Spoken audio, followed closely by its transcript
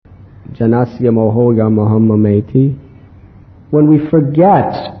Janasya moho yamaham mameti. When we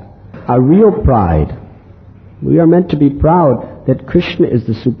forget our real pride, we are meant to be proud that Krishna is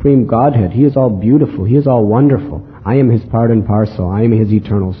the Supreme Godhead. He is all beautiful. He is all wonderful. I am His part and parcel. I am His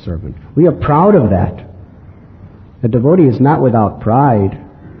eternal servant. We are proud of that. A devotee is not without pride,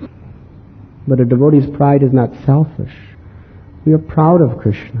 but a devotee's pride is not selfish. We are proud of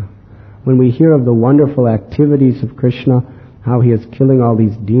Krishna. When we hear of the wonderful activities of Krishna, how He is killing all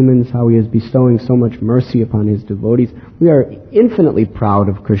these demons, how He is bestowing so much mercy upon His devotees, we are infinitely proud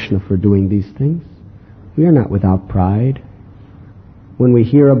of Krishna for doing these things. We are not without pride. When we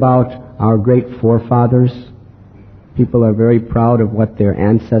hear about our great forefathers, people are very proud of what their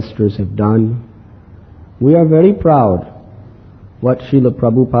ancestors have done. We are very proud what Srila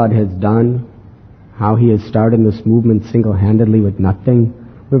Prabhupada has done, how he has started this movement single-handedly with nothing.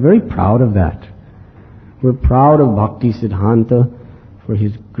 We're very proud of that. We're proud of Bhakti Siddhanta for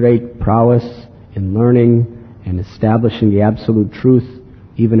his great prowess in learning and establishing the absolute truth,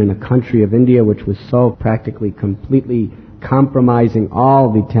 even in a country of India which was so practically completely compromising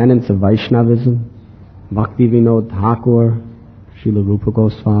all the tenets of Vaishnavism. Bhakti Vinod Thakur, Srila Rupa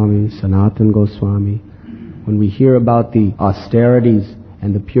Goswami, Sanatan Goswami. When we hear about the austerities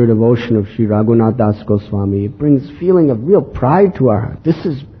and the pure devotion of Sri Raghunath Das Goswami, it brings feeling of real pride to our heart. This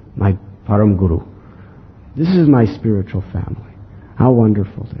is my Param Guru. This is my spiritual family. How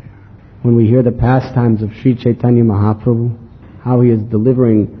wonderful they are. When we hear the pastimes of Sri Chaitanya Mahaprabhu, how he is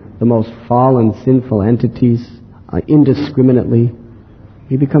delivering the most fallen, sinful entities indiscriminately,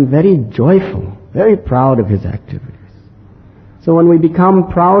 we become very joyful, very proud of his activities. So when we become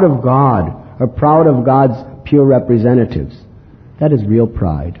proud of God, or proud of God's pure representatives, that is real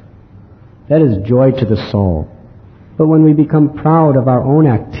pride. That is joy to the soul. But when we become proud of our own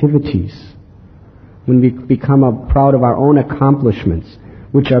activities, when we become proud of our own accomplishments,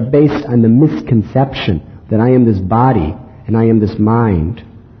 which are based on the misconception that I am this body and I am this mind,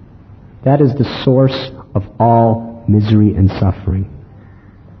 that is the source of all misery and suffering.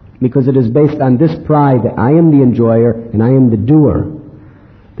 Because it is based on this pride that I am the enjoyer and I am the doer,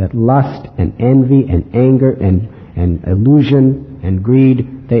 that lust and envy and anger and illusion and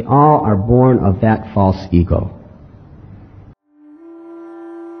greed, they all are born of that false ego.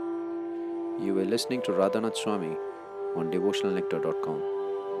 You were listening to Radhanath Swami on devotionalnectar.com.